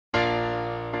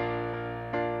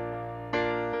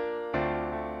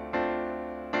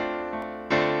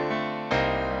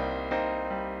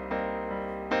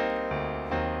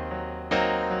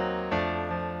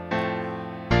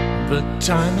The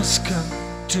time has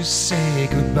come to say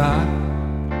goodbye.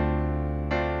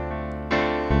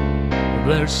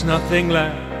 There's nothing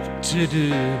left to do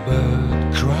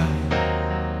but cry.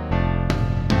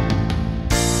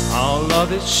 Our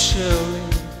love is surely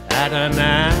at an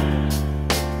end.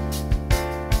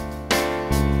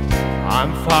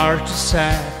 I'm far too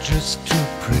sad just to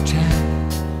pretend.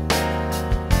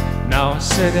 Now I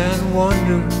sit and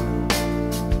wonder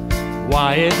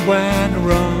why it went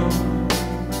wrong.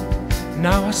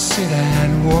 Now I sit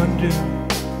and wonder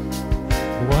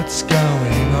what's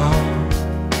going on.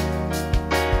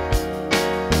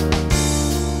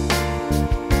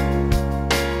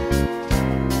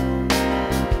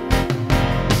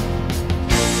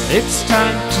 It's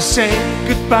time to say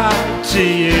goodbye to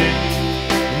you,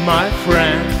 my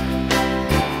friend.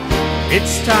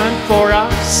 It's time for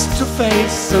us to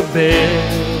face a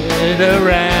bitter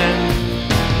end.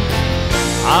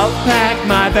 I'll pack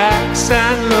my bags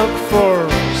and look for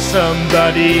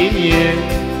somebody new.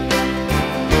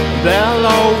 There'll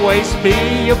always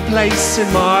be a place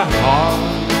in my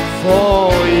heart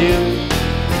for you.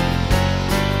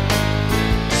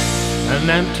 An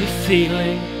empty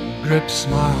feeling grips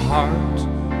my heart.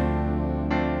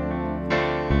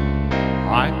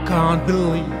 I can't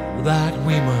believe that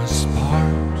we must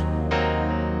part.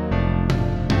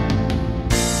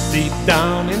 Deep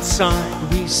down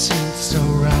inside we seem so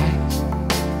right.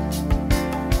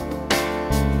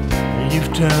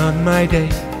 You've turned my day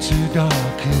to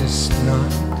darkest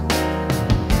night.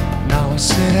 Now I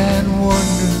sit and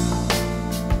wonder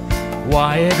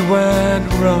why it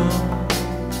went wrong.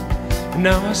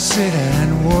 Now I sit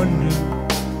and wonder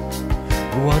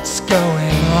what's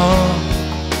going on.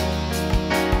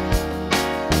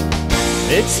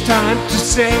 It's time to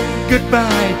say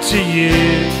goodbye to you,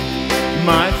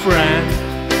 my friend.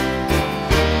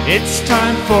 It's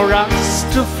time for us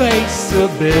to face a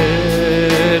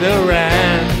bitter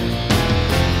end.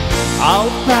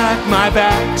 I'll pack my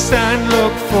bags and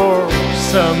look for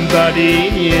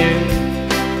somebody new.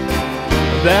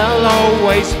 There'll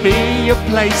always be a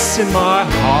place in my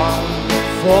heart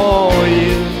for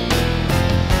you.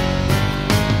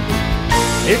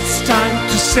 It's time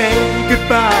to say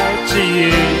goodbye to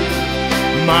you,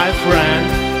 my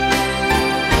friend.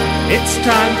 It's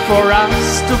time for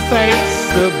us to face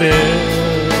the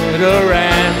bitter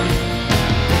end.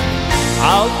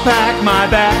 I'll pack my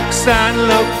bags and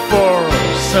look for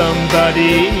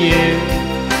somebody new.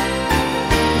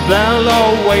 There'll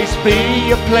always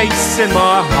be a place in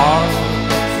my heart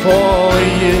for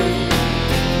you.